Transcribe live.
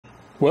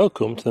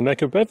Welcome to the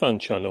Mega Breadvan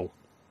channel.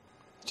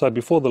 So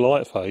before the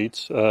light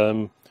fades,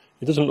 it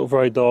doesn't look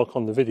very dark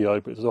on the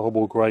video, but there's a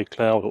horrible grey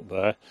cloud up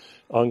there.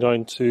 I'm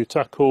going to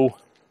tackle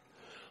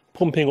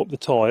pumping up the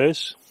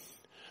tyres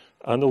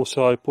and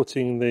also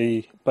putting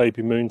the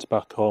baby moons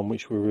back on,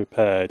 which were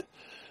repaired.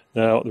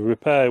 Now the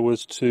repair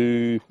was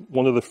to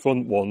one of the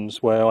front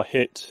ones where I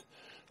hit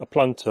a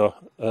planter,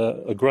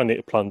 a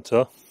granite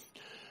planter,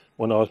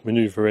 when I was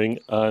manoeuvring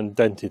and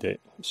dented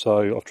it.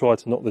 So I've tried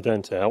to knock the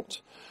dent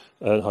out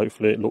and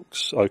hopefully it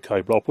looks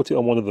okay, but I'll put it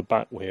on one of the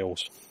back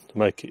wheels to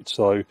make it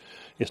so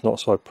it's not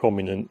so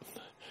prominent.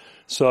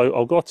 So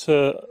I've got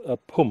a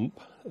pump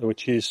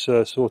which is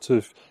sort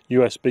of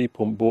USB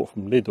pump bought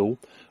from Lidl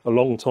a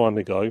long time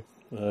ago,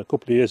 a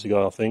couple of years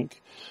ago I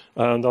think,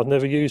 and I've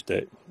never used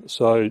it,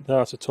 so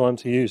now's the time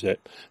to use it.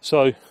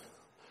 So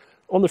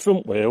on the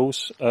front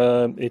wheels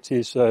it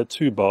is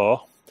 2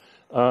 bar,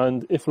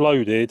 and if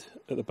loaded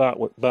at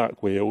the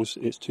back wheels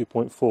it's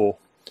 2.4,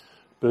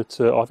 but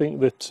I think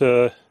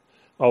that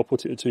I'll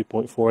put it at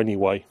 2.4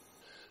 anyway.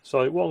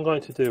 So what I'm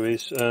going to do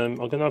is I'm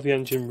going to have the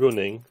engine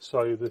running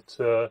so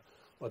that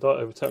I don't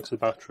overtax the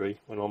battery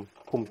when I'm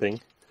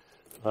pumping,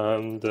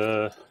 and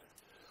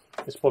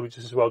it's probably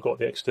just as well I've got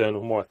the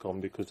external mic on,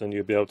 because then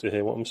you'll be able to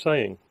hear what I'm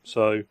saying.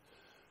 So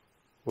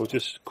we'll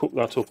just cook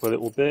that up a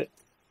little bit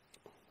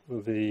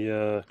with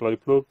the glow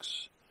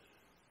plugs,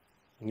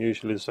 and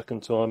usually the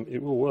second time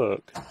it will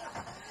work.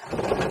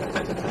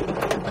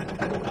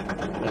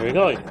 There we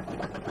go.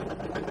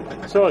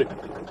 So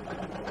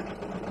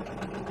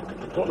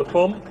got the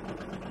pump,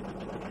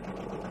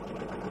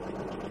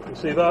 you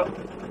see that,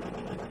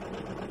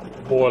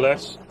 more or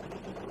less.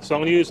 So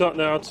I'm going to use that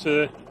now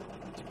to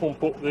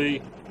pump up the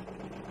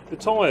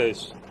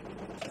tyres.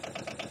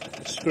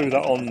 Screw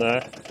that on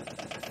there.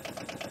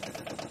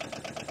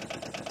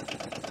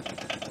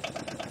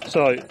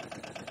 So it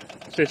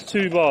says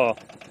 2 bar.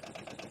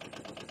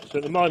 So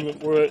at the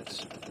moment we're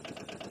at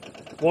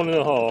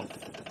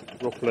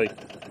 1.5 roughly.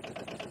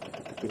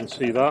 You can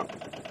see that.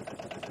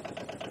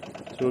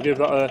 So we'll give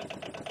that a,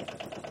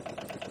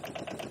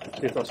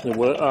 see if that's going to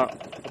work. I've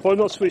probably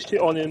not switched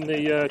it on in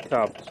the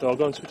cab, so I'll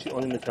go and switch it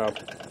on in the cab.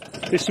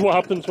 This is what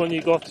happens when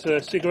you've got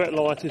cigarette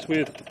lighters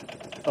with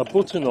a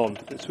button on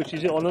that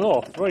switches it on and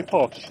off. Very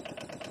posh.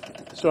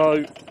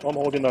 So I'm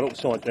holding that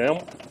upside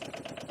down.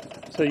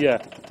 So yeah,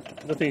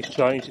 nothing's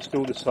changed, it's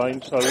still the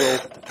same. So we'll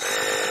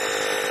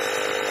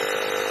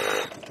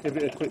give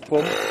it a quick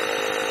pump.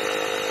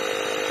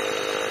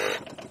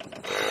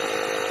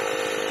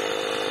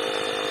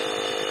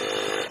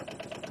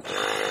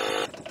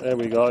 There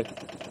we go.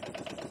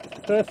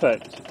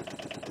 Perfect.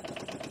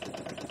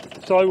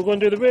 So we're going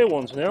to do the rear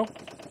ones now.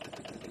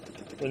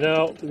 We're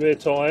now the rear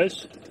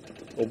tyres,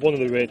 or one of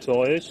the rear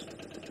tyres.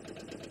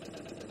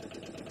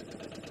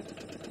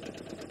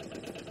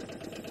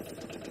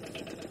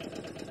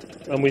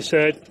 And we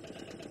said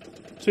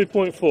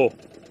 2.4.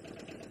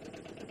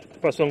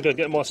 Perhaps I'm going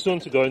to get my son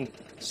to go and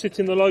sit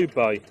in the load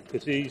bay,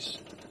 because he's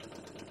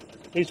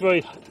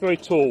very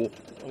tall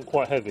and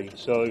quite heavy.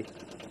 So,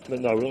 but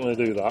no, we're not going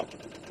to do that.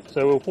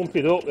 So we'll pump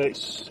it up.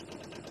 It's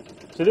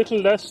a little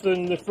less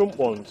than the front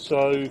one,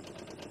 so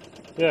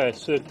yeah,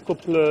 it's a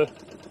couple of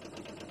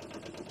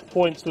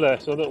points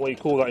less. I don't know what you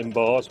call that in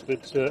bars,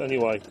 but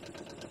anyway.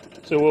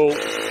 So we'll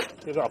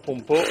give that a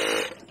pump up.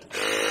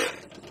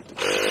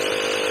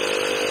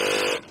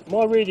 Am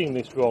I reading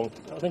this wrong?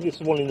 I think it's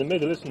the one in the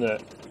middle, isn't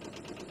it?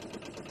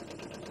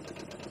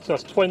 So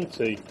that's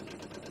 20.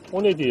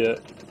 One idiot.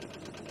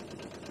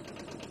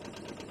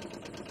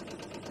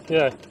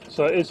 Yeah,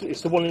 so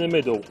it's the one in the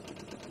middle.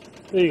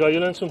 There you go, you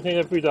learn something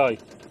every day.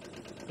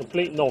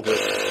 Complete novice.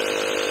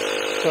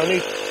 So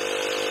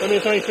let me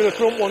take for the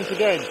front ones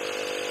again.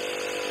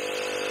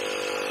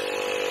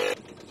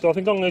 So I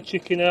think I'm going to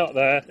chicken out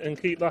there and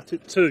keep that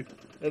at 2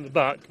 at the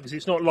back, because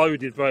it's not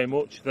loaded very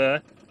much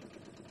there.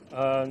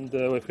 And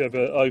if we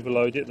ever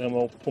overload it, then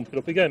we'll pump it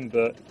up again.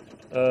 But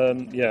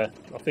yeah,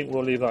 I think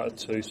we'll leave that at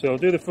 2. So I'll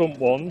do the front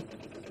one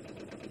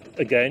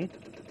again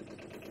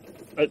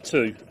at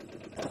 2.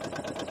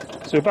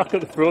 So we're back at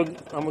the front,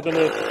 and we're going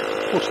to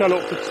push that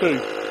up to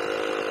 2.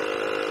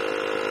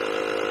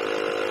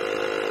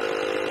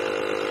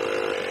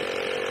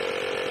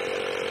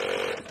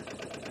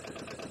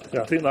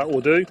 Yeah, I think that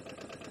will do.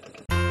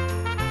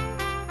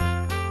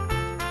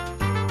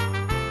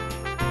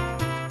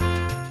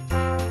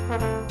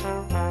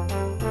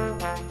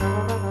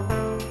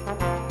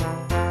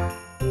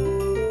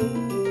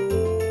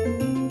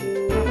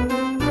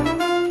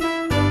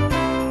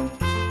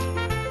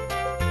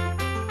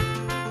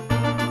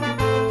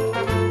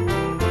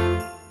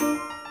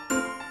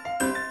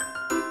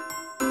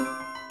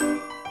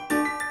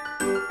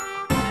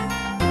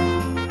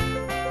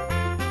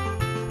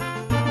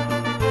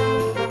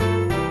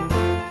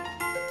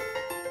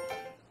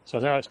 So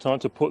now it's time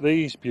to put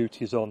these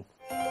beauties on.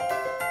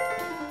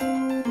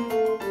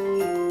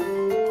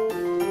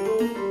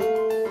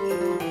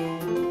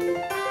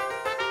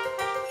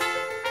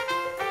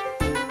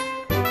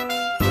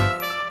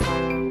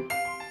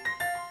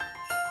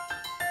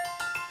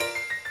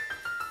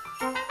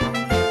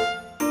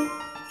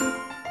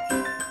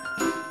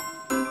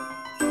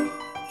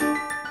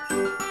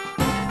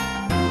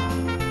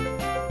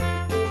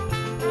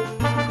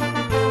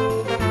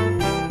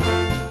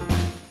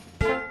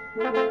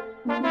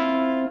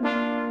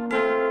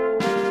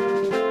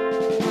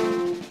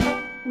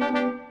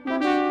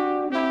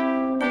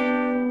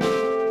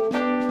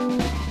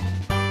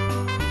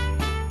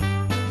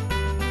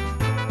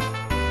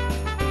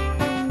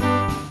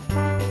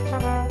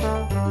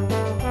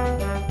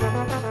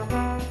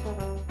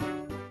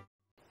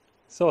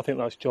 So I think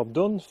that's job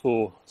done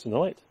for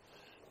tonight.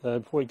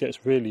 Before it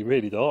gets really,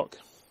 really dark.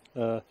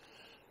 The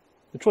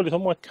trouble is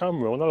on my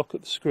camera, when I look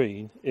at the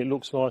screen, it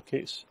looks like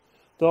it's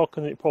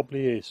darker than it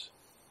probably is.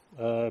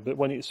 But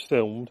when it's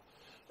filmed,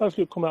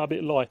 hopefully it'll come out a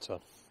bit lighter.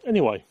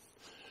 Anyway,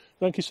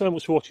 thank you so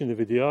much for watching the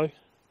video.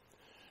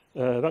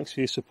 Thanks for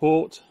your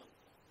support.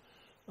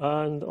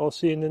 And I'll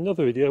see you in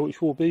another video,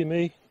 which will be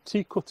me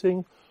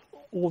cutting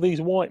all these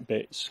white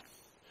bits.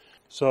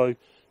 So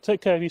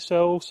take care of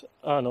yourselves,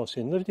 and I'll see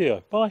you in the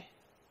video. Bye.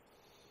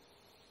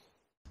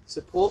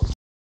 Support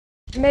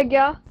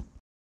Mega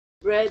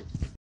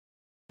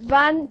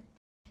Breadvan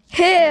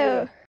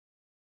here.